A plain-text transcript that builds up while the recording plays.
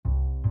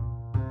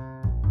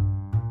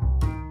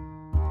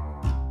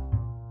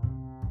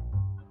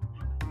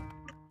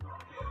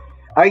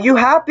Are you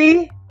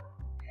happy?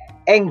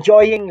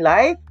 Enjoying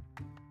life?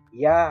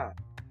 Yeah.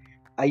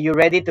 Are you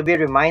ready to be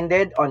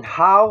reminded on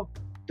how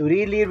to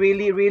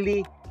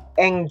really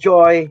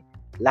enjoy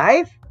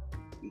life?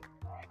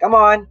 Come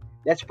on,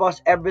 let's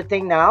pause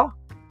everything now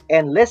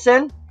and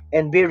listen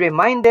and be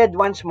reminded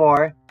once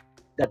more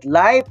that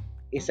life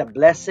is a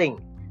blessing,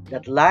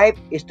 that life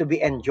is to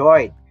be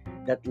enjoyed,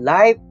 that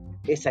life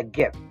is a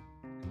gift.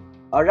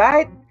 All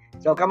right?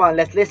 So come on,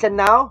 let's listen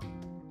now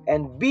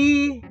and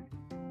be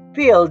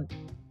filled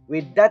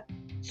with that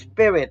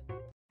spirit.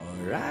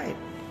 Alright,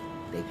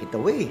 take it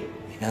away.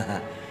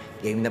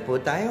 Game na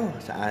po tayo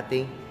sa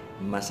ating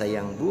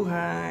masayang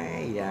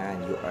buhay.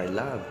 Yan, you are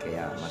loved.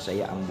 Kaya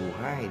masaya ang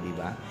buhay, di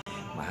ba?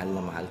 Mahal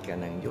na mahal ka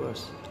ng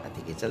Diyos. At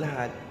higit sa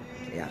lahat,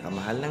 kaya ka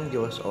mahal ng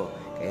Diyos o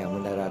kaya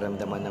mo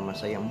nararamdaman na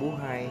masayang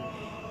buhay,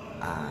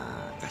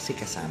 kasi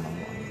kasama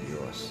mo ang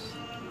Diyos.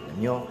 Alam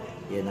nyo,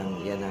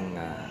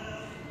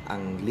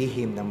 ang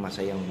lihim ng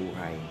masayang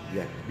buhay.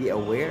 Be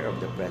aware of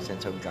the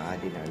presence of God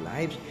in our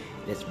lives.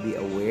 Let's be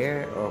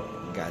aware of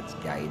God's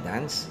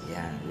guidance.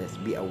 Yan. Let's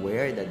be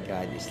aware that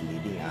God is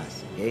leading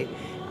us. Okay?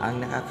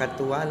 Ang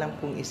nakakatuwa lang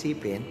pong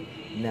isipin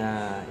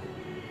na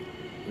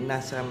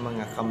nasa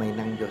mga kamay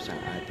ng Diyos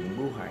ang ating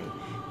buhay.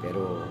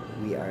 Pero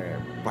we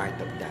are part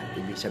of that.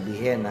 Ibig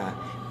sabihin na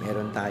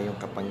meron tayong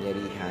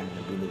kapangyarihan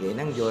na binigay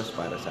ng Diyos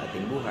para sa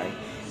ating buhay.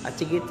 At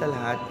sigit sa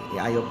lahat,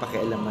 ayaw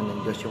pakialaman ng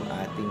Diyos yung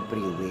ating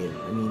free will.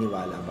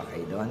 Naniniwala ba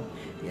kayo doon?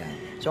 Yan.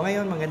 So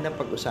ngayon, magandang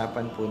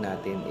pag-usapan po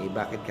natin,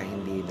 bakit ka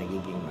hindi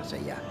nagiging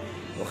masaya?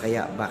 O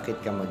kaya,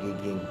 bakit ka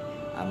magiging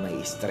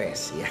may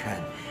stress?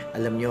 Yan.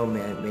 Alam nyo,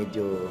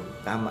 medyo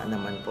tama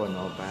naman po,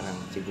 no? Parang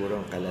siguro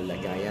ang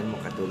kalalagayan mo,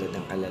 katulad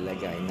ng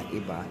kalalagayan ng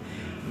iba,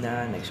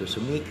 na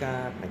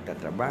nagsusumikap,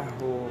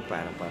 nagtatrabaho,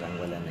 parang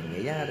wala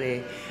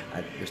nangyayari,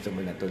 at gusto mo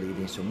na tuloy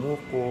din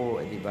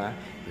sumuko, di ba?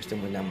 Gusto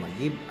mo na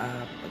mag-give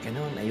up,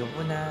 gano'n,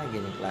 ayoko na,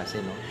 ganyung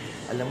klase, no?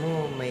 Alam mo,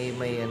 may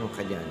ano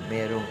ka dyan,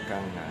 meron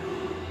kang,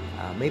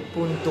 may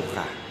punto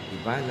ka,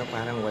 di ba? No?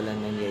 Parang wala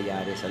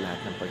nangyayari sa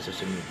lahat ng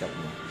pagsusumikap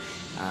mo.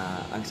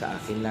 Ang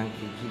sa akin lang,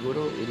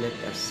 siguro, let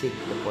us seek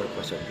the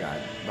purpose of God.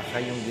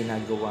 Baka yung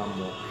ginagawa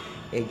mo,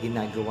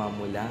 ginagawa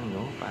mo lang,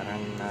 no?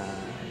 Parang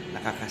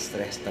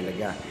nakaka-stress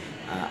talaga.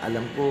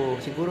 Alam ko,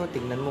 siguro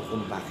tingnan mo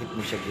kung bakit mo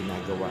siya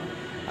ginagawa.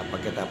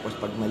 Pagkatapos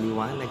pag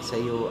maliwanag sa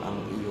iyo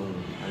ang iyong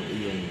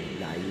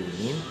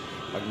layunin,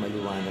 pag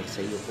maliwanag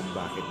sa iyo kung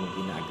bakit mo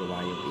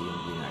ginagawa yung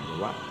iyong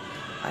ginagawa,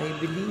 I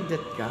believe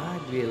that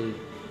God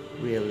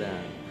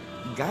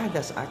God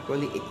has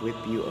actually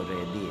equipped you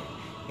already.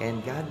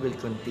 And God will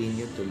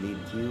continue to lead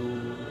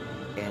you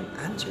and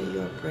answer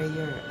your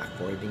prayer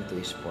according to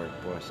His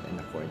purpose and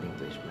according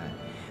to His plan.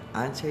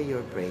 Answer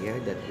your prayer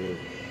that will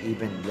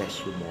even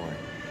bless you more.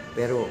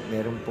 Pero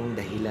meron pong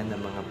dahilan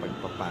ng mga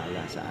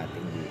pagpapala sa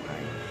ating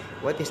buhay.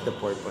 What is the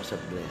purpose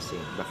of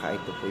blessing?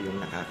 Baka ito po yung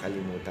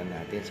nakakalimutan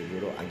natin.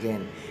 Siguro,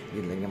 again,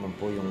 yun lang naman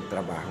po yung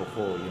trabaho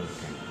ko. Yung,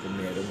 kung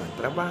meron man,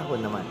 trabaho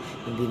naman.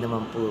 Hindi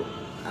naman po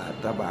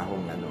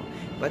trabahong ano.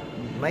 But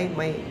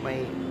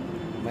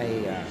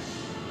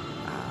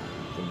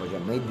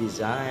kumbaga, my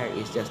desire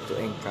is just to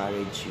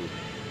encourage you.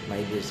 My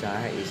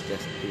desire is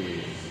just to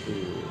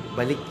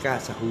balik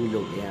ka sa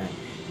hulog. Yan.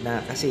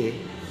 Na kasi,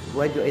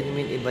 what do I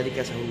mean ibalik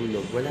ka sa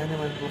hulog? Wala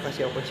naman po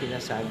kasi ako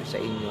sinasabi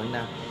sa inyo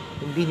na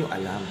hindi nyo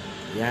alam.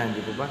 Yan,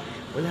 di ba ba?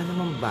 Wala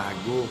naman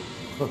bago.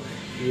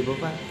 Di ba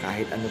ba?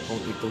 Kahit ano pong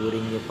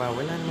ituring nyo pa,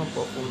 wala naman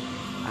po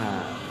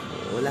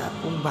wala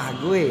pong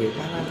bago eh.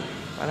 Parang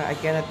I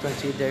cannot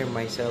consider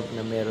myself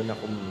na meron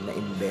akong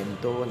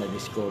na-invento,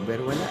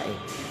 na-discover. Wala eh.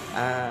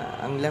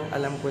 Ang lang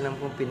alam ko lang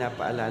pong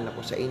pinapaalala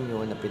ko sa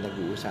inyo na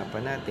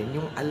pinag-uusapan natin,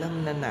 yung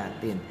alam na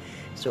natin.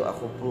 So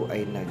ako po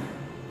ay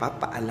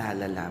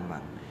nagpapaalala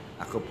lamang.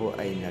 Ako po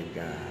ay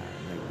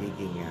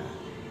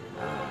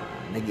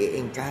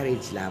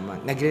nag-i-encourage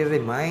lamang.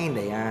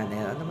 Nagre-remind, ayan.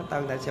 Ano man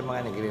tawag natin sa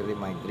mga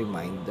nagre-remind?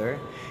 Reminder?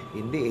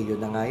 Hindi, yun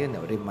na nga yun,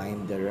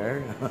 reminderer.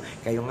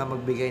 Kayo nga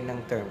magbigay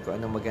ng term, kung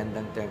ano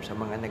magandang term sa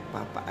mga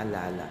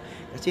nagpapaalala.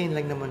 Kasi yun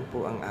lang naman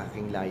po ang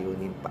aking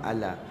layunin,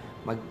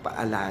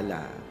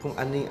 magpaalala kung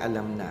ano yung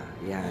alam na.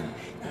 Yan.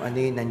 Kung ano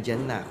yung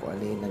nandyan na, kung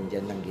ano yung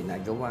nandyan ng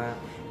ginagawa,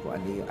 kung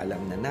ano yung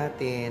alam na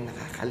natin,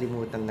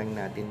 nakakalimutan lang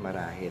natin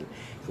marahil.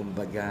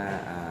 Kumbaga,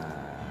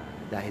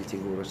 dahil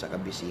siguro sa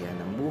kabisihan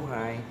ng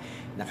buhay,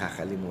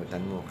 nakakalimutan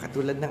mo.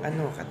 Katulad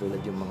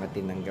yung mga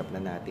tinanggap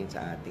na natin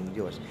sa ating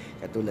Diyos.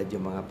 Katulad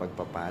yung mga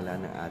pagpapala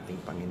ng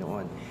ating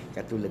Panginoon.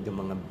 Katulad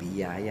yung mga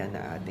biyaya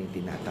na ating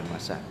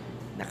tinatamasa.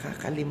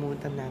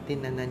 Nakakalimutan natin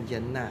na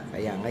nandyan na.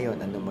 Kaya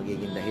ngayon, ano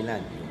magiging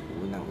dahilan?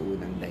 Yung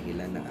unang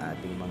dahilan ng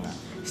ating mga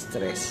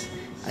stress.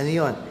 Ano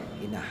yun?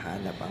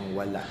 Hinahanap ang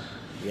wala.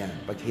 Yan.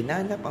 Pag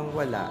hinanap ang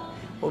wala,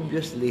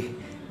 obviously,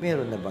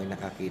 meron na bang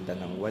nakakita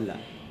ng wala?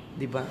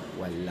 Di ba?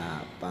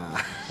 Wala pa.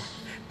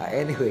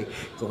 Anyway,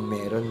 kung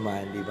meron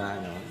man, di ba,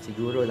 no?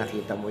 Siguro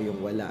nakita mo yung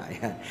wala.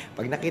 Ayan.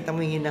 Pag nakita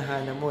mo yung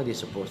hinahanap mo, di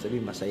supposed to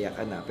be masaya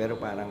ka na, pero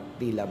parang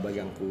tila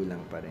bagang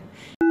kulang pa rin.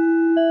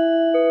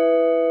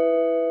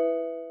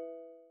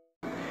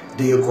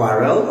 Do you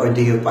quarrel or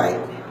do you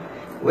fight?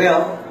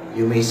 Well,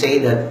 You may say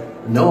that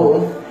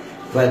no,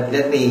 but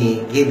let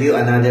me give you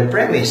another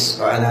premise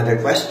or another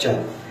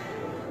question.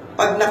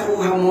 Pag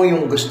nakuha mo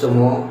yung gusto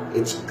mo,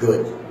 it's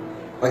good.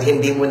 Pag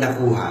hindi mo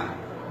nakuha,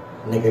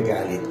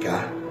 nagagalit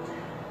ka,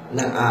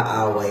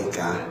 nang-aaway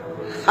ka.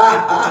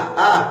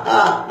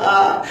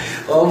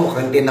 Oh,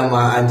 mukhang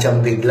tinamaan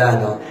siyang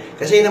bigla, no?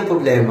 Kasi yun ang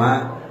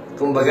problema.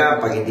 Kumbaga,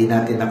 pag hindi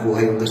natin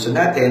nakuha yung gusto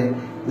natin,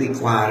 we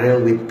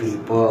quarrel with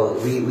people.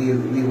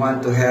 We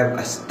want to have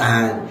a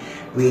stand.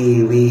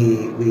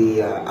 We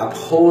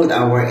uphold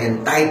our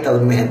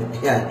entitlement.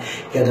 Yan,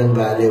 ganun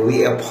ba?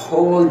 We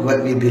uphold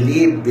what we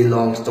believe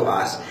belongs to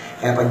us.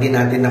 Kaya pag di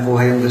natin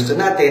nakuha yung gusto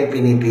natin,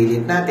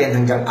 pinipilit natin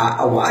hanggang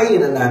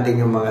aawayin na natin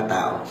yung mga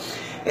tao.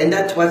 And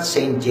that's what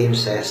St. James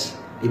says.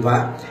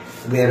 Diba?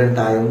 Meron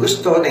tayong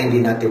gusto na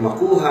hindi natin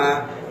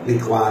makuha, we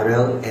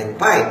quarrel and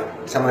fight.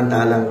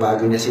 Samantalang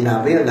bago niya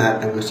sinabi yun,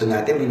 lahat ng gusto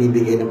natin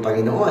binibigay ng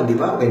Panginoon, di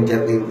ba? When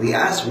we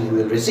ask, we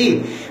will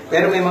receive.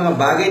 Pero may mga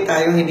bagay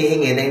tayong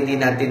hinihingi na hindi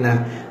natin na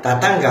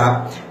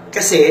tatanggap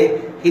kasi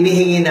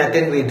hinihingi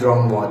natin with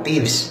wrong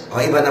motives.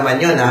 O, iba naman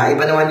yun, ha?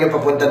 Iba naman yung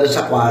papunta doon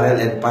sa quarrel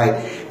and fight.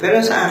 Pero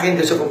sa akin,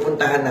 gusto kong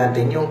puntahan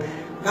natin yung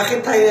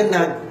bakit tayo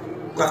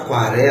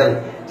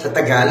nagkakwarrel? Sa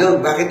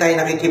Tagalog, bakit tayo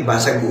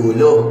nakikibasag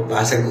ulo?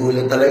 Basag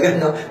ulo talaga,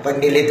 no? Pag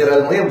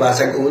niliteral mo yun,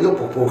 basag ulo,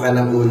 pupukan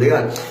ng ulo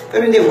yun.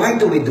 Pero hindi, why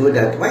do we do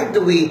that? Why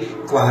do we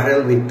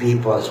quarrel with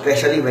people,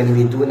 especially when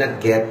we do not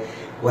get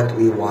what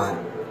we want?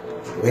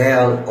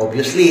 Well,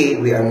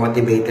 obviously, we are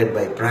motivated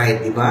by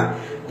pride, di ba?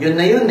 Yun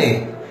na yun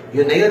eh.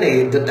 Yun na yun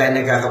eh. Doon tayo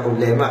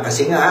nagkakaproblema.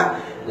 Kasi nga,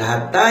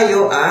 lahat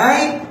tayo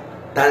ay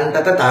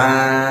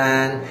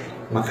tan-ta-ta-tan,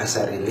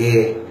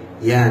 makasarili.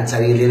 Yan,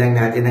 sarili lang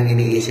natin ang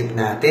iniisip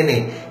natin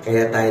eh.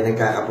 Kaya tayo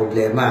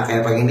nagkakaproblema. Kaya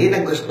pag hindi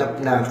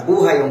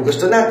nakuha yung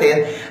gusto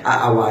natin,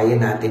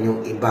 aawayin natin yung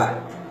iba.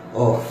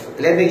 Oh,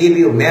 let me give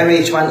you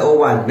Marriage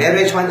 101.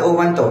 Marriage 101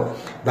 to.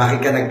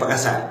 Bakit ka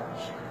nagpakasal?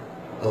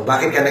 O,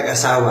 bakit ka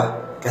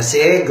nag-asawa?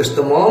 Kasi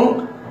gusto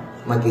mong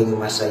maging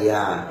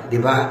masaya.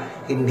 Di ba?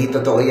 Hindi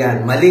totoo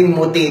yan. Maling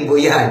motibo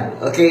yan.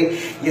 Okay?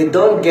 You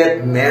don't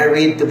get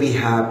married to be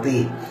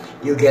happy.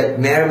 You get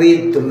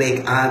married to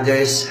make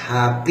others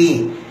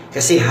happy.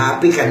 Kasi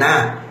happy ka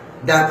na.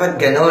 Dapat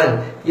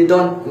ganon. You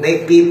don't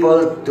make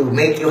people to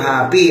make you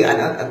happy.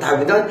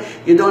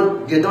 You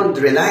don't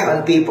rely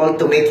on people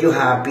to make you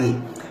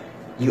happy.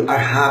 You are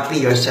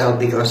happy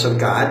yourself because of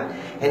God.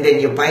 And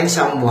then you find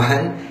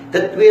someone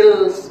that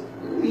will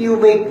you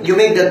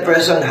make that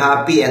person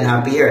happy and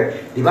happier.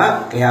 Di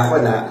ba? Kaya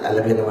ako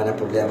alam niyo naman ang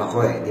problema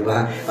ko eh. Di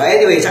ba?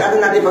 Anyway, saka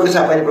na natin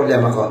pag-usapan yung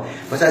problema ko.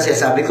 Basta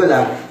sabi ko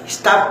lang,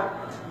 stop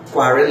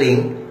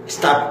quarreling,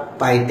 stop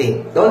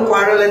fighting. Don't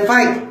quarrel and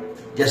fight.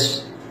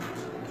 Just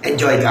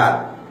enjoy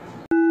God.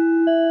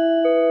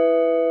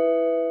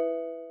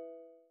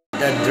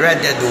 The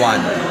dreaded one.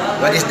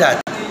 What is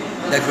that?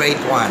 The great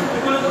one.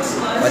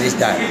 What is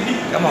that?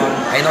 Come on.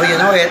 I know you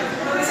know it.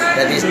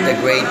 That is the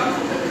great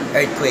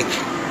earthquake.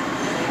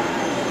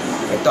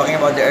 We're talking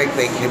about the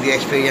earthquake. Have you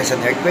experienced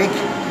an earthquake?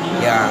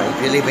 Yeah.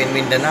 If you live in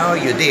Mindanao,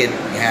 you did.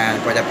 Yeah.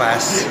 For the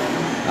past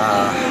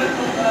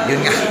yun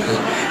nga,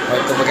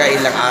 kumbaga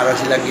ilang araw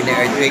silang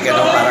gina-earthquake,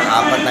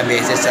 parang 4 na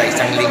beses sa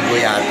isang linggo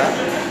yata,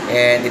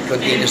 and it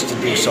continues to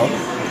do so.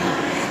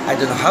 I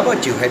don't know, how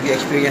about you? Have you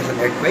experienced an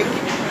earthquake?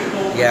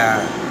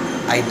 Yeah,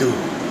 I do,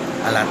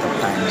 a lot of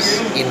times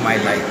in my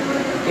life.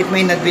 It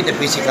may not be the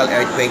physical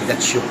earthquake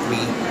that shook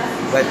me,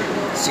 but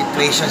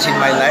situations in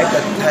my life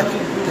that have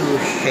to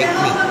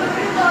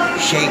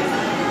shake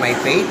my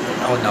faith.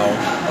 Oh no,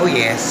 oh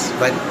yes,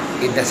 but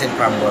it doesn't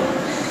crumble.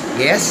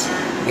 Yes,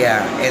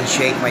 yeah, and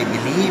shake my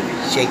belief,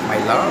 shake my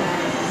love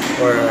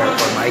for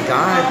my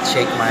God,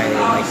 shake my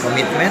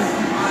commitment,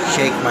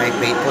 shake my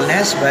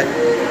faithfulness, but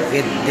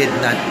it did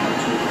not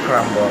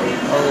crumble.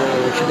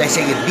 Oh, should I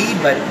say it did,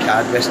 but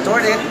God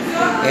restored it,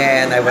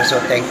 and I was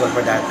so thankful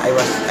for that.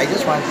 I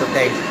just want to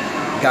thank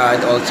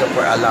God also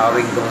for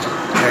allowing those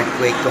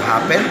earthquakes to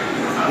happen,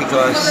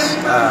 because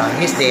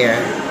He's there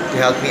to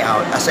help me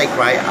out as I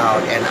cry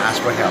out and ask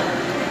for help.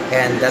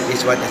 And that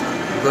is what is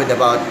good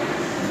about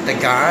the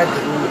God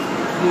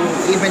who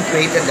even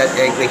created that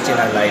earthquakes in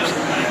our lives.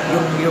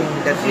 Yung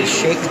that will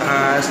shake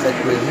us, that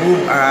will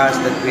move us,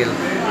 that will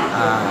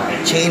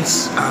change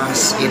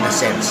us in a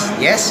sense.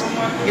 Yes?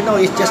 You know,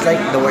 it's just like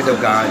the Word of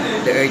God.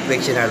 The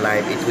earthquakes in our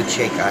life, it would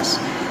shake us.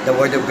 The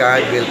Word of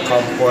God will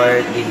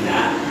comfort the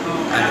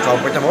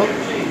uncomfortable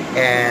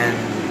and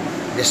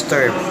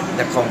disturb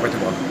the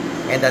comfortable.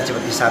 And that's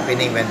what is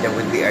happening when there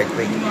would be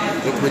earthquake.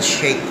 It would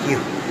shake you.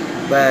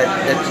 But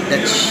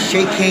that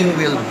shaking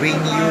will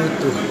bring you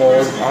to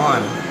hold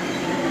on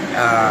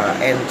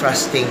and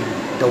trusting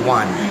the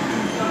one.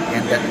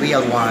 And that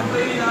real one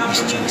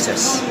is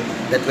Jesus.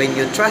 That when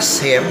you trust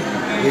Him,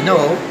 you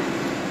know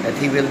that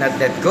He will not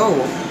let go.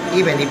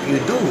 Even if you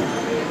do,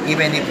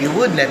 even if you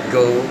would let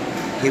go,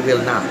 He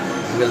will not.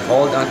 He will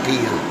hold on to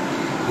you.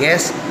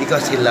 Yes,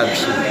 because He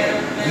loves you.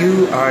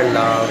 You are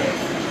loved.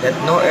 That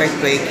no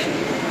earthquake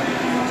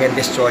can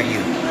destroy you.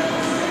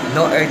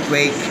 No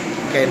earthquake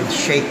can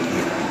shake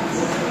you.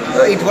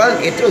 It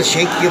will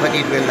shake you, but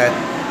it will not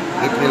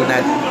it will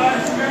not,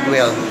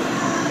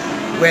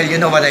 well, you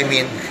know what I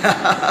mean.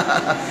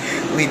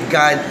 With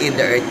God in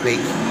the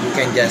earthquake, you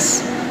can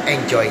just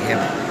enjoy Him.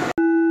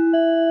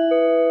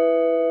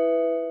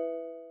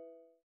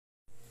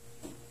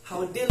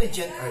 How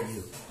diligent are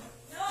you?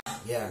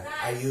 Yeah,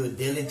 are you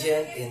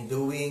diligent in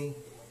doing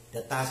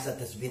the task that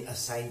has been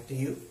assigned to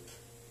you?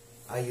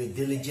 Are you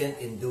diligent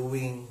in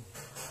doing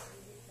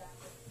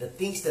the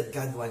things that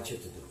God wants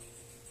you to do?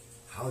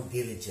 How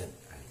diligent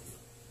are you?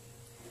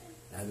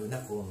 Lalo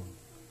na kung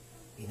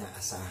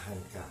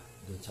inaasahan ka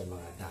dun sa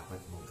mga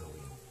dapat mong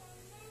gawin.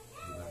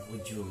 Diba?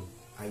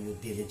 Are you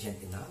diligent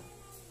enough?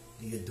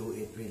 Do you do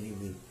it really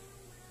with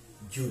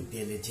due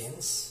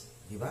diligence?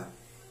 Diba?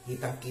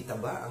 Kitang-kita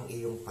ba ang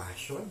iyong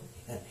passion?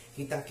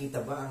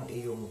 Kitang-kita ba ang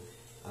iyong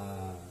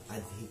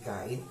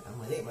adhikain?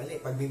 Mali.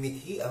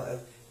 Pagmimithi,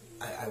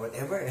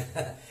 whatever.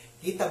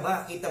 Kita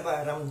ba,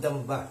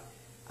 ramdam ba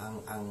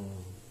ang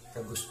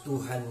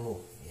kagustuhan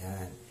mo,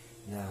 yan,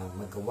 na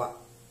magawa,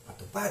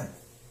 patupad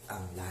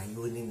ang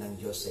layunin ng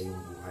Diyos sa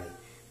iyong buhay.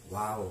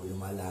 Wow,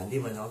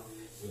 lumalalim, ano?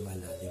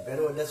 Lumalalim.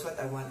 Pero that's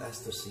what I want us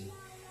to see,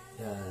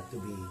 to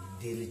be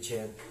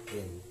diligent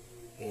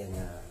in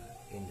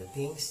the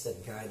things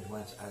that God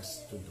wants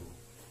us to do,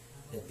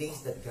 the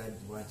things that God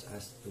wants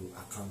us to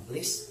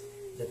accomplish,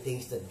 the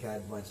things that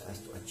God wants us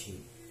to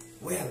achieve.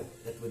 Well,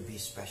 that would be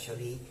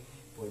especially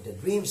for the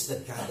dreams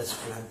that God has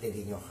planted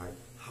in your heart.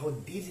 How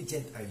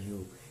diligent are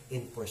you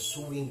in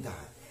pursuing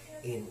that,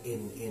 in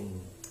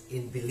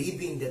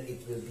believing that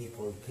it will be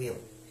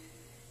fulfilled,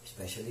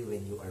 especially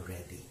when you are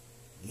ready?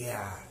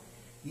 Yeah.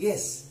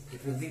 Yes,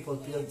 it will be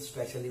fulfilled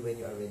especially when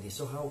you are ready.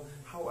 So how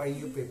are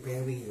you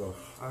preparing your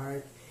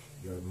heart,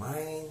 your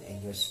mind,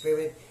 and your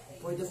spirit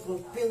for the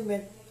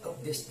fulfillment of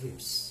these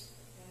dreams?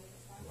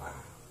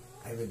 Wow.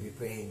 I will be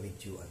praying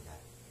with you on that.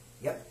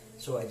 Yep.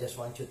 So I just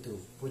want you to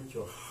put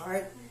your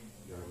heart,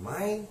 your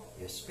mind,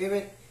 your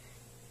spirit,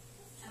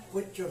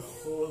 put your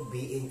whole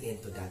being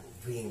into that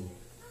dream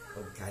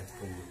of God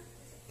for you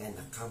and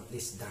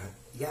accomplish that.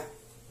 Yeah.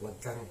 Wag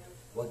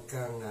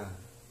kang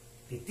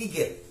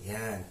titigil.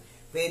 Yan.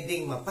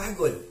 Pwedeng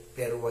mapagod,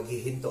 pero wag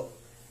hihinto.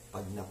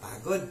 Pag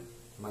napagod,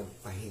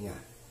 magpahinga.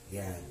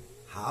 Yan.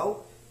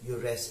 How? You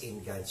rest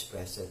in God's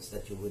presence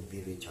that you would be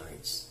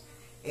recharged.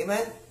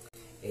 Amen?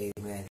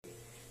 Amen.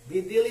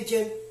 Be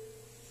diligent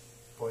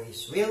for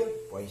His will,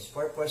 for His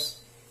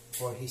purpose,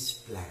 for His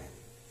plan.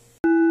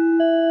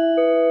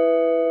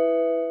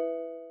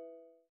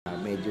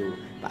 Medyo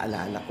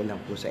paalala ko lang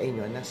po sa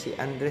inyo na si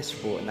Andres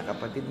po, na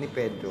kapatid ni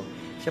Pedro,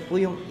 siya po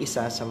yung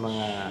isa sa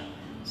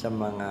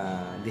mga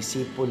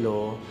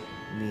disipulo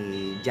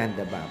ni John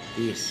the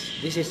Baptist.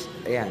 This is,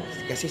 ayan,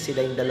 kasi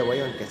sila yung dalawa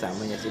yon,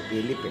 kasama niya si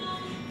Philip eh.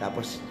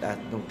 Tapos,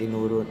 nung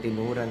tinuran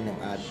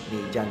ni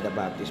John the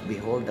Baptist,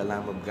 "Behold the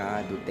Lamb of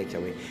God who takes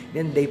away."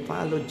 Then they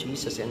followed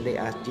Jesus and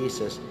they asked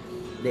Jesus,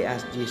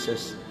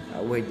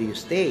 "Where do you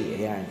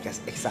stay?" Ayan,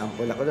 kasi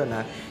example ako doon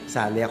ha,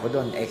 sali ako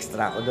doon,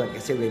 extra ako doon.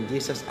 Kasi when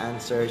Jesus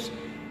answers,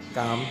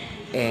 "Come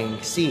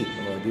and see."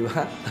 O, di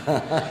ba?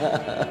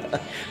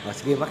 O,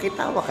 sige,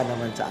 makitawa ka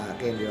naman sa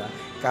akin, di ba?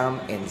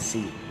 Come and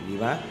see, di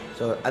ba?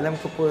 So, alam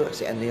ko po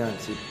si ano yun,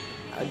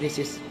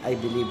 this is, I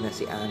believe na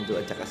si Andrew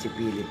at saka si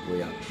Philip po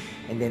yun.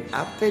 And then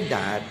after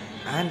that,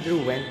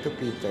 Andrew went to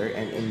Peter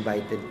and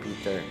invited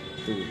Peter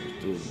to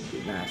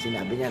na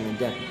sinabi niya,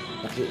 nandiyan,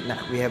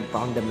 we have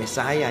found the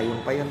Messiah. Yung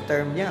pa yung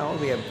term niya,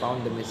 we have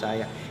found the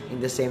Messiah, in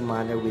the same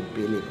manner with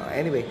Philip.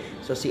 Anyway,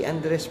 so si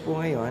Andres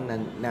po ngayon,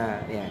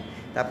 yan.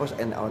 Tapos,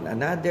 and on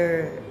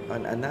another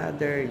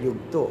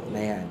yugto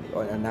na yan,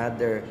 on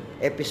another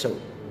episode,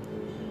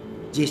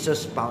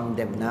 Jesus found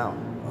them now.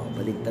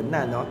 Baligtad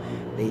na, no?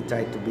 They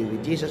tried to be with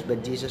Jesus,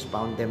 but Jesus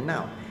found them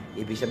now.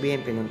 Ibig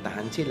sabihin,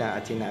 pinuntahan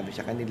sila at sinabi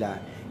sa kanila,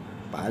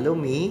 "Follow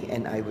me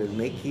and I will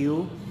make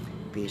you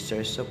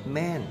fishers of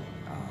men."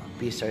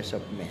 Fishers of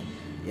men.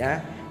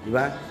 Yeah?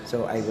 Diba?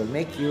 So, I will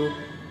make you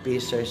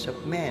fishers of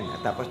men.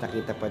 At tapos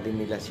nakita pa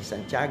din nila si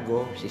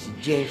Santiago, si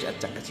James,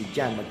 at saka si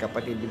John.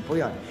 Magkapatid din po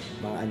yon,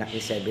 mga anak ni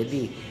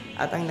Zebedee.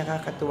 At ang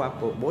nakakatuwa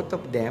po, both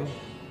of them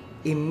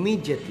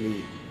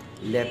immediately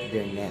left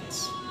their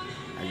nets.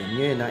 Alam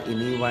niyo yun,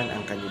 iniwan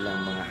ang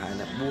kanilang mga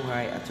hanap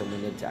buhay at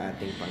sumunod sa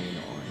ating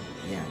Panginoon.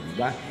 Yan, di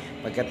ba?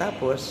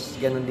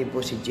 Pagkatapos, ganun din po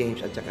si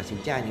James at saka si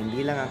John.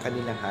 Hindi lang ang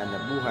kanilang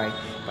hanap buhay,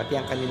 pati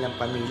ang kanilang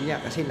pamilya.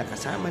 Kasi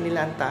nakasama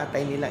nila ang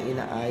tatay nila,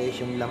 inaayos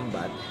yung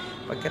lambat.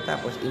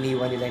 Pagkatapos,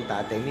 iniwan nila yung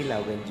tatay nila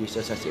when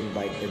Jesus has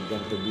invited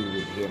them to be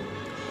with Him.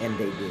 And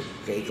they did.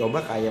 Kaya ikaw ba,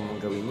 kaya mong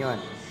gawin yon?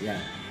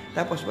 Yan.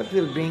 Tapos, what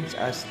will brings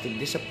us to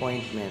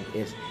disappointment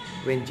is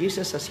when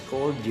Jesus has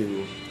called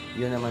you,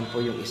 yun naman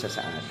po yung isa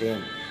sa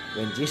atin.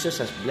 When Jesus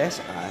has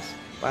blessed us,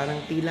 parang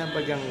tila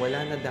bagang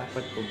wala na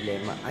dapat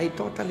problema. I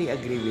totally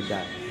agree with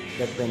that.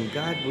 That when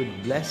God would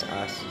bless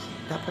us,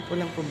 dapat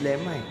walang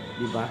problema eh.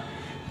 Di ba?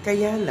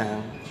 Kaya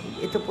lang,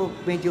 ito po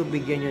medyo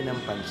bigyan nyo ng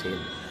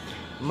pansin.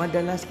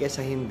 Madalas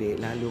kesa hindi,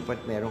 lalo pat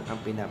meron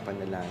kang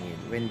pinapanalangin.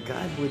 When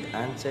God would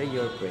answer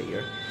your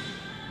prayer,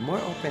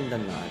 more often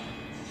than not,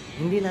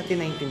 hindi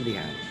natin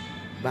naintindihan.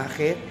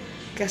 Bakit?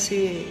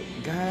 Kasi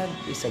God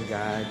is a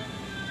God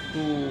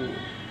who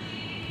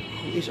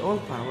who is all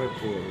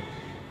powerful,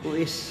 who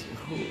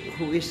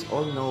is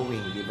all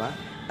knowing, di ba?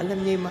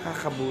 Alam niya yung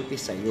makakabuti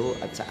sa iyo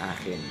at sa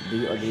akin.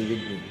 Do you agree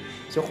with me?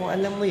 So kung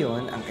alam mo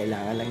yon, ang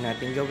kailangan lang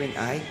natin gawin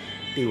ay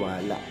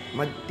tiwala.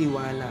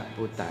 Magtiwala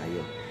po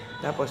tayo.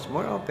 Tapos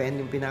more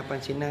often, yung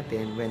pinapansin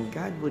natin, when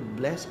God would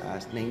bless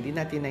us na hindi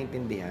natin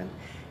naintindihan,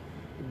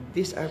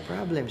 these are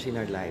problems in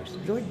our lives.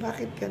 Lord,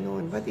 bakit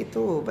ganun? Ba't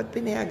ito? Ba't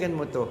pinayagan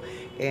mo to?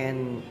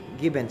 And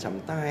given some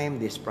time,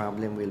 this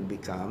problem will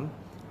become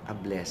a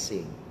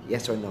blessing.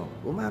 Yes or no?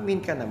 Umamin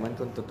ka naman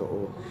kung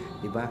totoo.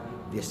 Di ba?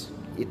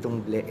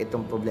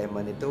 Itong problema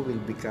nito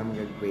will become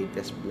your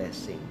greatest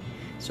blessing.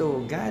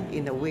 So, God,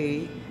 in a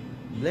way,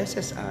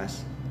 blesses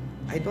us.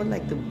 I don't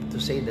like to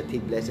say that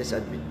He blesses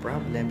us with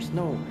problems.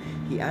 No.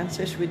 He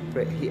answers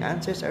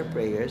our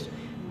prayers.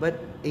 But,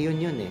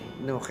 yun eh.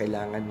 No,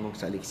 kailangan mong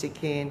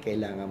saliksikin,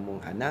 kailangan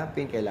mong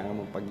hanapin, kailangan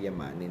mong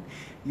pagyamanin.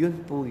 Yun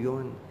po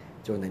yun.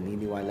 So,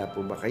 naniniwala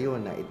po ba kayo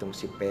na itong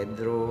si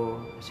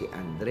Pedro, si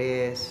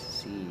Andres,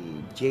 si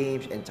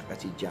James, and saka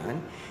si John,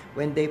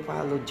 when they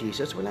followed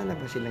Jesus, wala na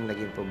ba silang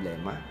naging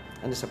problema?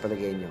 Ano sa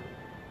palagay nyo?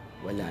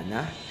 Wala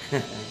na?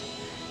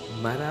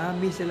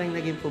 Marami silang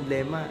naging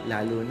problema,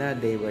 lalo na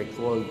they were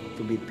called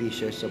to be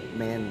fishers of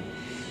men.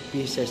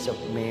 Fishers of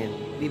men.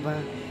 Di ba?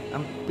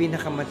 Ang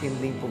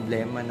pinakamatinding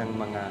problema ng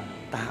mga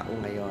tao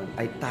ngayon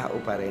ay tao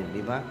pa rin,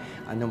 di ba?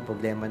 Anong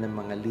problema ng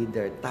mga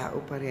leader?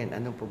 Tao pa rin.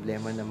 Anong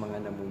problema ng mga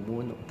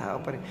namumuno?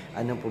 Tao pa rin.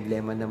 Anong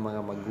problema ng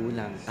mga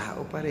magulang?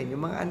 Tao pa rin.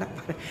 Yung mga anak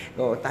pa rin.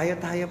 O, tayo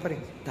pa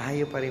rin.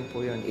 Tayo pa rin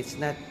po yun. It's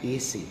not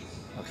easy.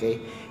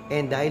 Okay?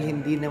 And dahil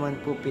hindi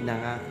naman po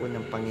pinangako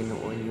ng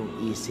Panginoon yung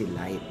easy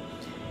life.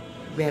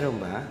 Meron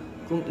ba?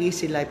 Kung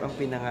easy life ang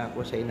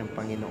pinangako sa ng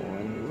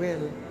Panginoon,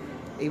 well,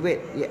 I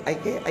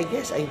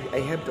guess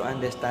I have to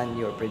understand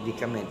your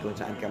predicament kung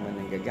saan ka man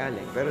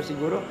nanggagaling. Pero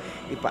siguro,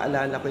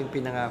 ipaalala ko yung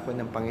pinangako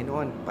ng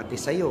Panginoon, pati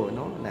sa'yo,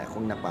 no? Na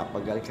kung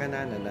napapagal ka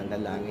na,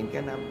 nananalangin ka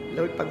na,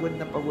 Lord, pagod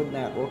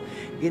na ako,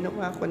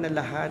 ginawa ko na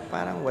lahat,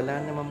 parang wala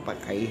namang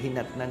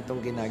pagkahihinatnan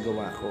tong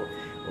ginagawa ko.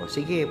 O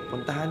sige,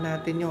 puntahan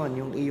natin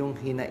yung iyong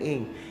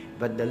hinaing.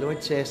 But the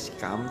Lord says,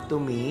 come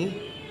to me,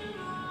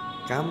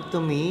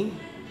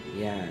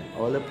 yan,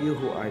 all of you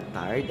who are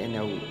tired and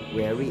are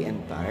weary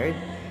and tired,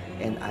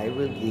 and I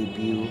will give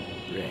you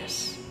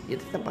rest. Ito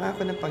na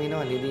pangako ng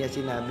Panginoon, hindi niya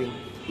sinabing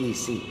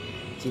easy.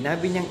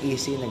 Sinabi niyang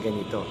easy na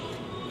ganito,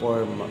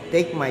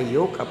 take my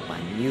yoke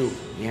upon you.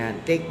 Yan,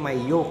 take my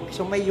yoke.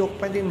 So may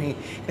yoke pa din eh.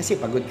 Kasi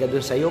pagod ka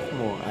dun sa yoke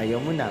mo, ayaw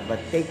mo na.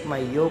 But take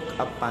my yoke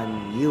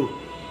upon you.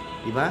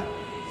 Diba?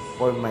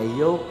 For my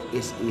yoke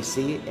is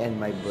easy and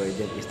my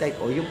burden is light.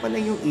 O yung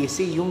pala yung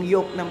easy, yung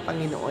yoke ng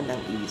Panginoon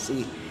ang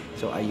easy.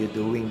 So are you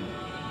doing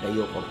the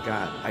yoke of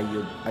God?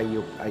 Are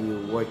you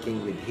working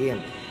with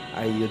Him?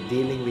 Are you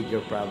dealing with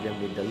your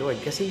problem with the Lord?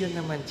 Kasi yun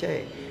naman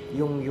siya eh.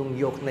 Yung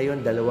yoke na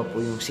yun, dalawa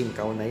po yung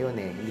singkaw na yun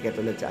eh. Hindi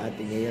katulad sa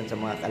atin ngayon, sa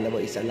mga kalabaw,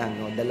 isa lang,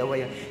 no?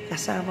 Dalawa yun.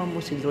 Kasama mo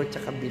si Lord sa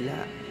kabila.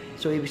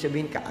 So, ibig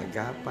sabihin,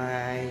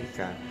 kaagapay,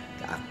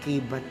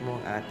 kaakibat mo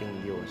ang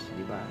ating Diyos.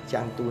 Di ba?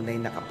 Siya ang tunay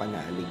na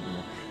kapanalig mo.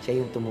 Siya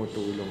yung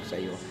tumutulong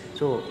sa'yo.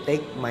 So,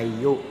 take my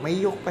yoke.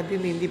 May yoke pa din,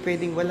 hindi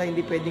pwedeng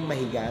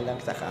mahiga lang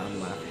sa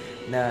kama.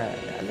 Na,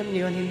 alam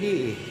niyo yun,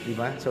 hindi eh. Di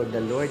ba? So,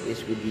 the Lord is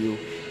with you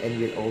and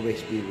will always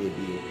be with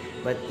you.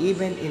 But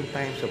even in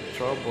times of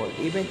trouble,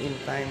 even in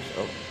times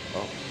of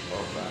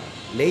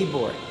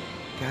labor,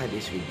 God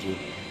is with you.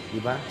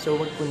 Diba? So,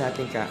 wag po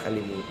natin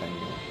kakalimutan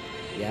yun.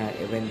 Yeah,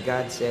 when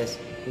God says,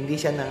 hindi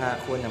siya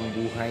nangako ng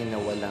buhay na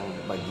walang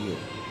bagyo.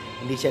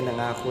 Hindi siya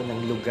nangako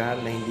ng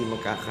lugar na hindi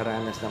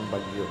magkakaranas ng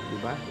bagyo.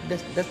 Diba?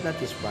 That's not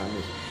His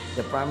promise.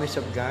 The promise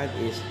of God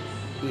is,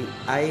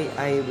 I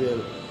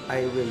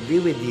will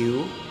be with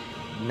you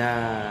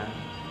na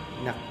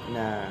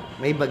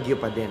may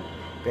bagyo pa din.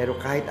 Pero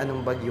kahit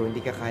anong bagyo,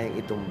 hindi ka kayang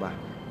itumba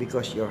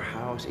because your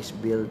house is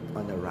built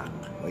on a rock.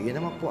 O, yun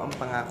naman po ang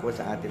pangako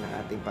sa atin ng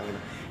ating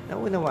Panginoon.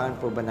 Naunawaan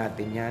po ba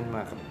natin yan,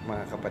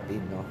 mga kapatid,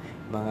 no?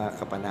 Mga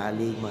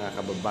kapanalig, mga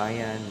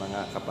kababayan, mga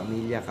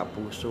kapamilya,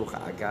 kapuso,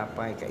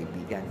 kaagapay,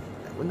 kaibigan.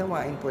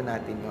 Unawain po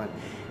natin yun.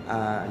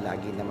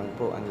 Lagi naman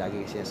po, ang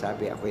lagi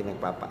sinasabi, ako'y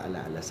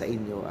nagpapaalala sa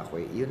inyo,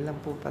 yun lang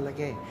po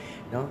palagi,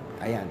 no?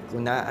 Ayan,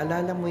 kung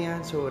naaalala mo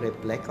yan, so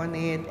reflect on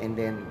it, and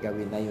then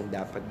gawin na yung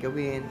dapat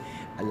gawin,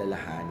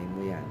 alalahanin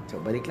mo yan. So,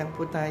 balik lang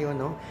po tayo,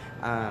 no?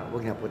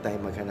 Huwag na po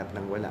tayo maghanap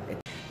ng wala.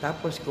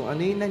 Tapos, kung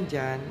ano yung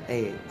nandyan,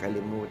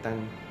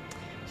 kalimutan.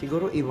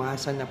 Siguro,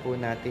 iwasan na po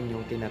natin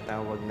yung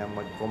tinatawag na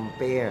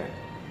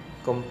mag-compare.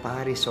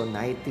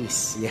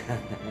 Comparisonitis.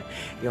 Yan.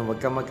 Yung wag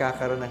ka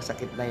magkakaroon ng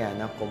sakit na yan,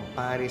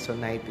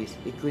 comparisonitis.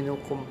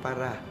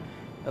 Ikinukumpara.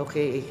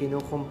 Okay,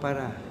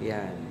 ikinukumpara.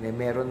 Yan.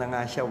 Meron na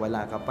nga siya,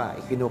 wala ka pa.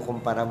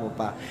 Ikinukumpara mo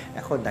pa.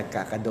 Ako,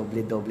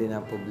 nagkakadoble-doble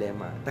ng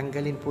problema.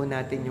 Tanggalin po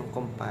natin yung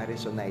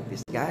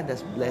comparisonitis. God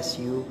has blessed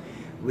you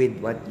with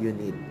what you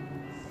need.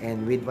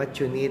 And with what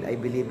you need, I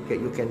believe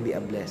you can be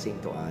a blessing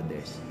to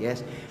others. Yes?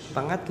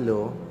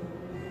 Pangatlo,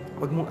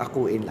 wag mong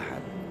akuin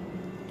lahat.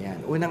 Yan.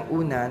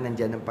 Unang-una,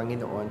 nandyan ang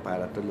Panginoon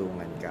para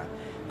tulungan ka.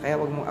 Kaya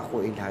wag mong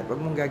akuin lahat. Wag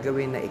mong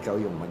gagawin na ikaw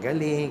yung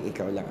magaling,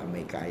 ikaw lang ang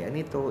may kaya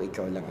nito,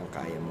 ikaw lang ang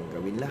kaya mong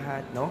gawin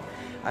lahat, no?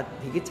 At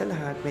higit sa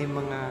lahat, may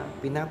mga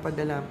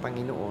pinapadala ang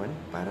Panginoon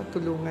para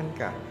tulungan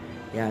ka.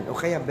 Yan. O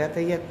kaya,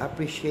 better yet,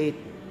 appreciate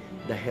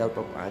the help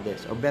of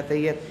others. O better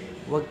yet,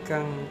 wag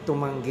kang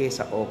tumanggi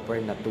sa offer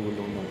na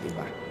tulong ng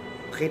iba.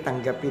 Okay,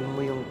 tanggapin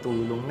mo yung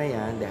tulong na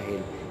yan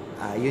dahil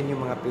yun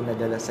yung mga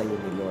pinadala sa iyo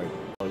ni Lord.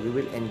 So, you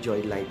will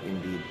enjoy life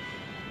indeed.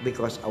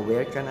 Because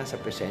aware ka na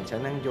sa presensya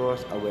ng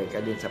Diyos, aware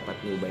ka din sa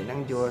patnubay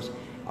ng Diyos,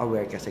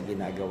 aware ka sa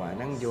ginagawa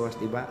ng Diyos,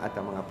 di ba? At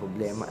ang mga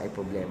problema ay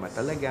problema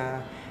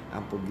talaga.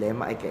 Ang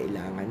problema ay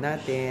kailangan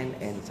natin,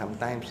 and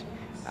sometimes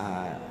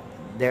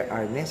there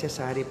are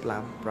necessary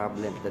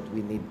problems that we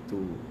need to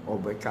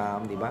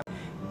overcome, di ba?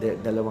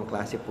 Dalawang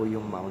klase po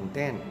yung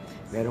mountain.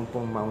 Meron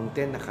pong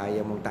mountain na kaya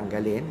mong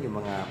tanggalin,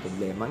 yung mga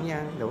problemang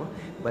yan, no?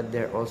 But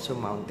there are also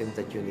mountains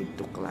that you need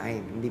to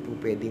climb. Hindi po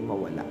pwedeng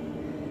mawala.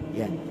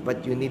 Yan.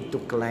 But you need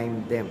to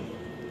climb them.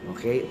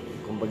 Okay?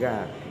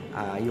 Kumbaga,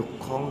 you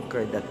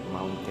conquer that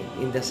mountain.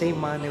 In the same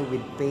manner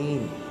with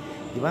pain.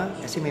 Di ba?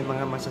 Kasi may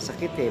mga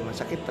masasakit eh.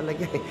 Masakit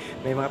talaga eh.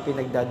 May mga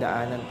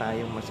pinagdadaanan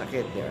tayong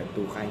masakit. There are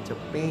two kinds of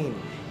pain.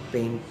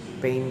 Pain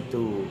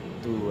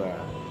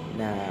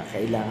na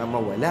kailangan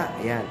mawala.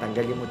 Ayan,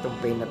 tanggalin mo itong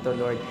pain na to,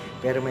 Lord.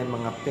 Pero may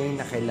mga pain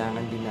na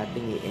kailangan din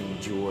natin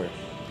i-endure.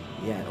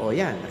 Yan. O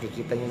yan,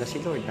 nakikita nyo na si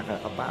Lord.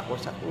 Nakakapako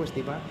sa krus,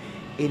 di ba?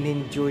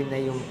 In-enjoy na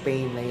yung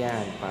pain na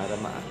yan para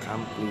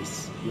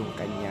ma-accomplish yung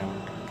kanyang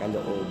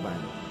kalooban.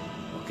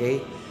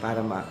 Okay? Para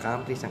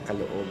ma-accomplish ang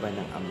kalooban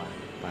ng Ama.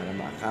 Para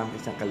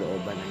ma-accomplish ang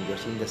kalooban ng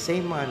Diyos. In the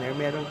same manner,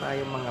 meron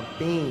tayong mga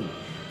pain.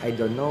 I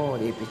don't know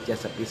if it's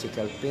just a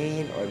physical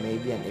pain or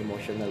maybe an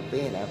emotional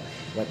pain.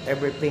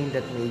 Whatever pain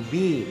that may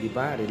be, di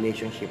ba?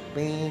 Relationship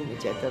pain,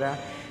 etc.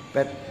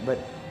 But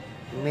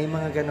may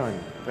mga ganon.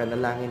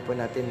 Panalangin po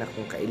natin na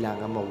kung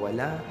kailangan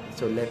mawala,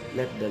 so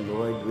let the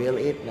Lord will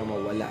it na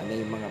mawala na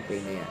yung mga pain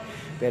na yan.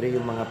 Pero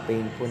yung mga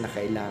pain po na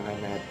kailangan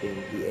natin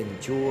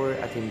i-endure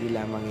at hindi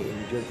lamang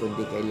i-endure,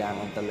 kundi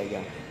kailangan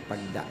talagang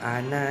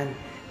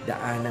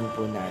daanan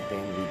po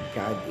natin with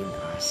God in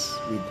us,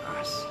 with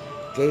us.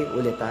 Okay,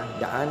 ulit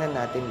daanan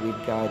natin with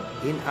God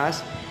in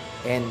us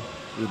and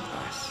with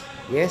us.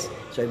 Yes?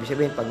 So, ibig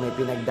sabihin, pag may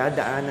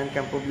pinagdadaanan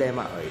kang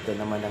problema, ito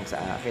naman ang sa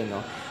akin,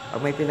 no?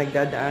 Pag may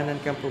pinagdadaanan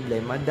kang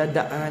problema,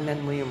 dadaanan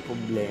mo yung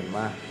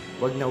problema.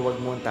 Wag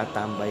mo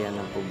tatambayan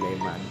ng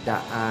problema.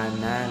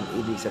 Daanan.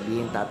 Ibig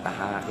sabihin,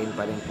 tatahakin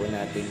pa rin po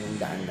natin yung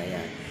daan na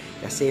yan.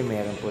 Kasi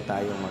meron po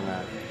tayong mga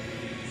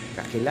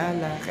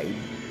kakilala,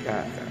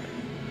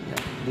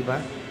 di ba?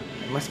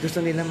 Mas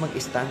gusto nilang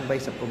mag-standby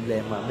sa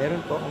problema.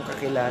 Meron po akong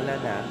kakilala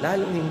na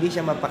lalong hindi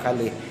siya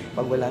mapakali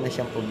pag wala na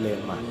siyang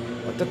problema.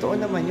 O, totoo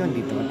naman yun,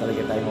 dito naman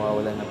talaga tayo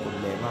mawawalan ng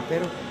problema.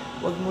 Pero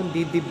wag mong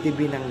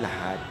didibdibin ang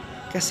lahat.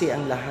 Kasi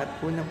ang lahat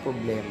po ng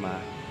problema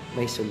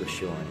may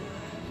solusyon.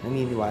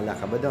 Naniniwala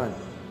ka ba doon?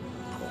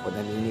 Kung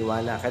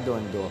naniniwala ka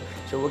doon,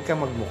 so wag ka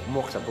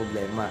magmukmok sa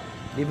problema.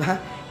 Di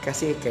ba?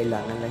 Kasi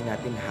kailangan lang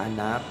natin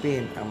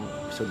hanapin ang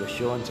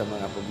solusyon sa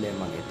mga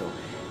problemang ito.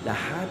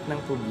 Lahat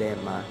ng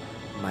problema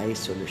may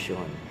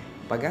solusyon.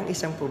 Pag ang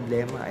isang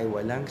problema ay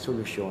walang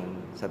solusyon,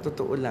 sa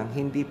totoo lang,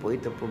 hindi po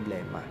ito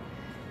problema.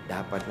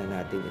 Dapat na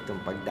natin itong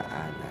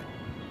pagdaanan.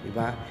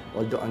 Diba?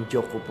 Although ang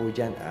joke ko po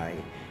dyan ay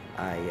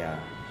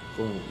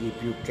kung if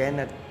you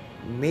cannot,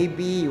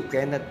 maybe you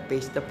cannot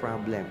face the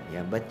problem.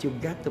 Yeah, but you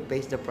got to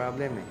face the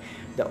problem.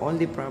 The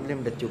only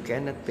problem that you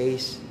cannot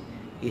face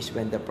is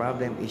when the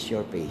problem is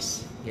your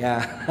face.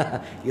 Yeah,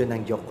 yun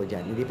ang joke ko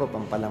dyan. Hindi po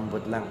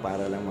pampalambot lang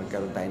para lang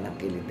magkaroon tayo ng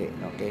kiliti.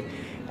 Okay?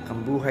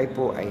 Ang buhay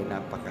po ay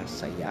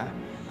napakasaya.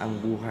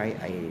 Ang buhay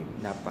ay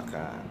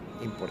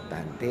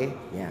napaka-importante.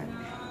 Yan.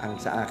 Ang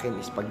sa akin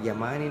is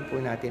pagyamanin po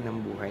natin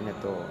ang buhay na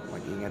to.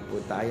 Mag-ingat po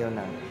tayo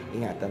ng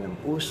ingatan ng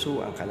puso,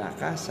 ang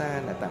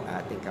kalakasan, at ang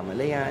ating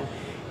kamalayan.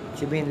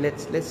 Sabihin,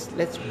 let's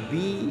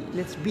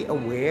be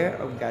aware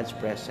of God's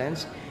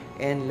presence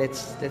and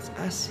let's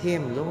ask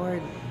Him,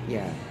 Lord,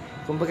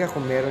 kumbaga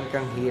kung meron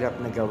kang hirap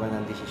na gawa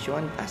ng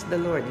desisyon, ask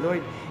the Lord, Lord,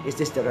 is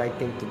this the right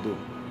thing to do?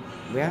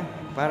 Yeah?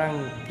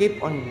 Parang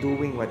keep on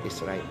doing what is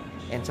right.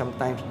 And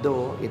sometimes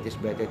though, it is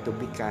better to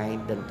be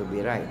kind than to be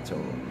right. So,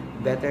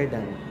 better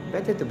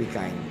to be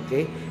kind,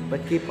 okay?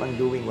 But keep on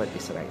doing what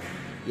is right.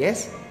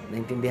 Yes?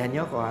 Naintindihan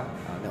niyo ako, ha?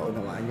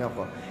 Naunawaan niyo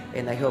ako.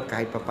 And I hope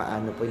kahit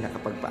papaano po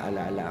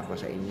nakapagpaalala ako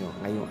sa inyo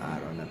ngayong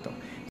araw na to.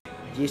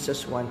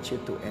 Jesus wants you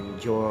to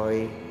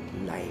enjoy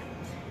life.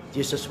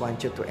 Jesus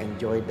wants you to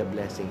enjoy the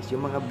blessings.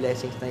 Yung mga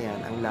blessings na yan,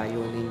 ang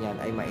layunin yan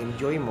ay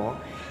ma-enjoy mo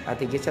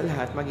at higit sa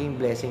lahat, maging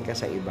blessing ka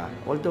sa iba.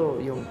 Although,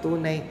 yung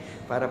tunay,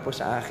 para po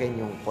sa akin,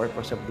 yung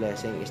purpose of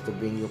blessing is to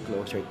bring you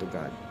closer to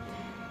God.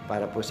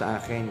 Para po sa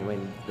akin, when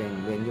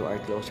you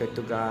are closer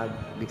to God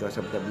because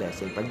of the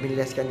blessing. Pag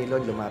binless ka ni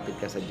Lord, lumapit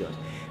ka sa Diyos.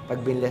 Pag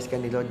binless ka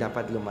ni Lord,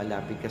 dapat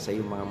lumalapit ka sa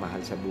iyong mga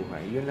mahal sa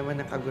buhay. Yun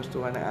naman ang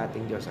kagustuhan ng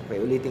ating Diyos.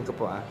 Okay, ulitin ko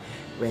po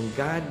when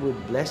God would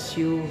bless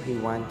you, He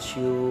wants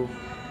you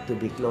to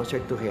be closer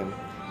to Him,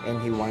 and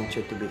He wants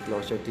you to be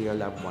closer to your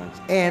loved ones.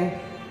 And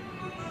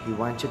He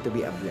wants you to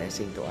be a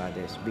blessing to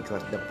others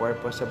because the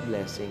purpose of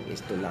blessing is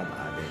to love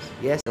others.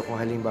 Yes, so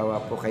kung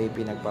halimbawa po kayo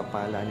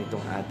pinagpapala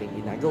nitong ating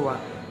ginagawa,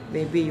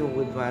 maybe you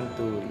would want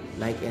to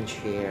like and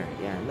share.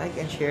 Yan, like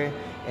and share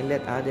and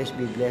let others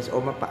be blessed o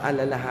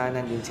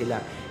mapaalalahanan din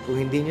sila. Kung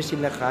hindi nyo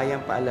sila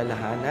kayang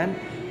paalalahanan,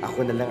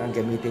 ako na lang ang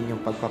gamitin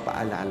yung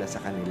pagpapaalala sa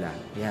kanila.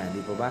 Yan,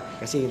 di po ba?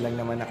 Kasi yun lang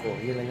naman ako,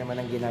 yun lang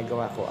naman ang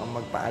ginagawa ko, ang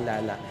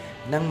magpaalala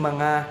ng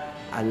mga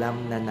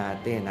alam na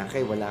natin.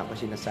 Okay, wala ako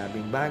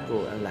sinasabing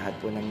bago. Ang lahat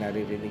po ng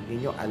naririnig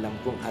ninyo, alam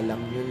kong alam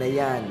nyo na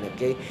yan.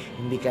 Okay,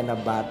 hindi ka na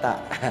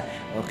bata.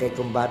 Okay,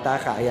 kung bata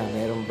ka, ayan,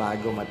 merong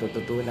bago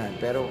matututunan.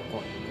 Pero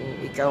kung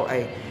ikaw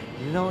ay,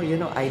 I know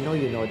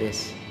you know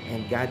this.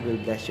 And God will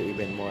bless you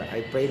even more.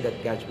 I pray that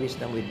God's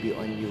wisdom will be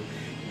on you.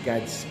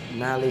 God's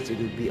knowledge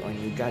will be on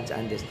you. God's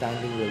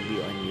understanding will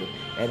be on you.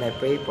 And I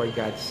pray for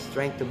God's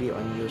strength to be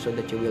on you so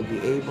that you will be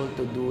able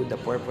to do the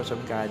purpose of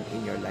God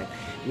in your life.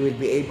 You will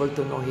be able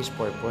to know His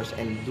purpose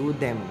and do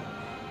them.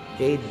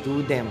 Okay?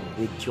 Do them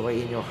with joy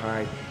in your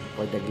heart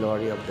for the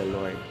glory of the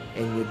Lord.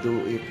 And you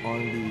do it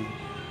only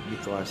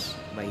because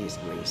by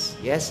His grace.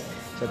 Yes?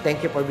 So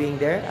thank you for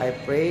being there. I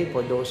pray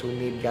for those who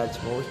need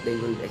God's most, they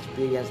will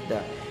experience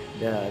the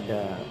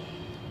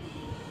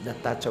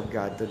touch of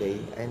God today,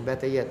 and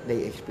better yet,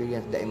 they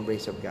experience the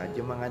embrace of God.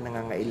 Yung mga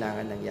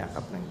nangangailangan ng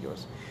yakap ng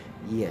Diyos,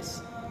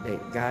 yes,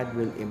 God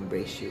will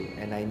embrace you,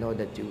 and I know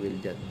that you will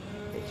just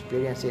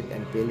experience it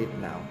and feel it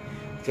now.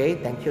 Okay,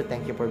 thank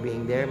you for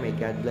being there. May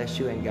God bless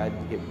you, and God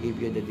give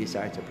you the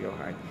desires of your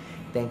heart.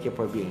 Thank you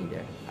for being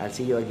there. I'll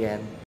see you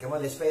again. Come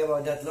on, let's pray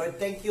about that. Lord,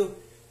 thank you,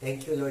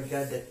 Lord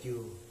God, that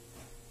you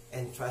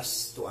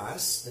entrust to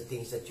us the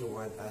things that you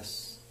want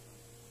us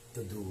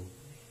to do.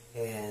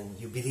 And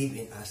you believe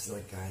in us,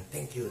 Lord God.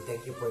 Thank you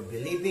for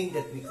believing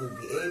that we could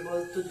be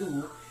able to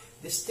do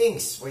these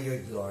things for your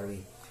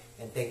glory.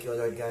 And thank you,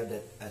 Lord God,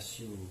 that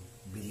as you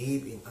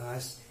believe in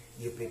us,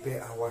 you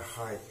prepare our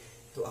heart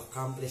to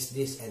accomplish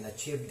this and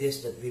achieve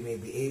this, that we may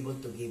be able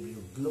to give you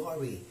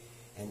glory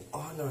and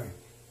honor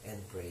and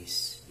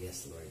praise.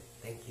 Yes, Lord.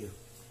 Thank you.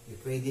 We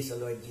pray this,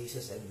 Lord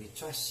Jesus, and we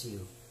trust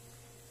you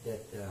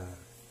that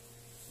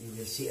you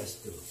will see us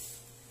through.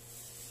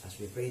 As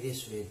we pray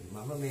this with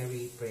Mama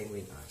Mary praying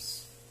with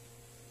us.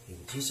 In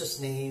Jesus'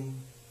 name,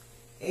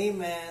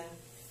 amen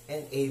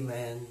and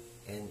amen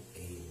and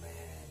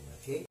amen.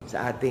 Okay?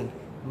 Sa ating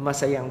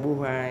masayang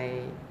buhay.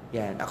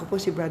 Yan. Ako po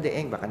si Brother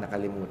Eng. Baka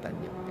nakalimutan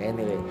niyo.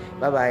 Anyway,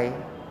 bye-bye.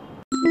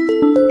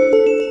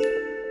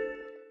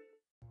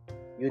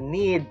 You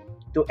need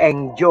to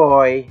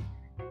enjoy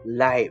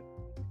life.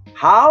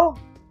 How?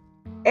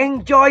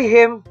 Enjoy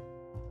Him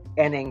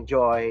and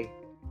enjoy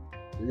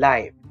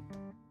life.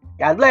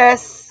 God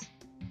bless!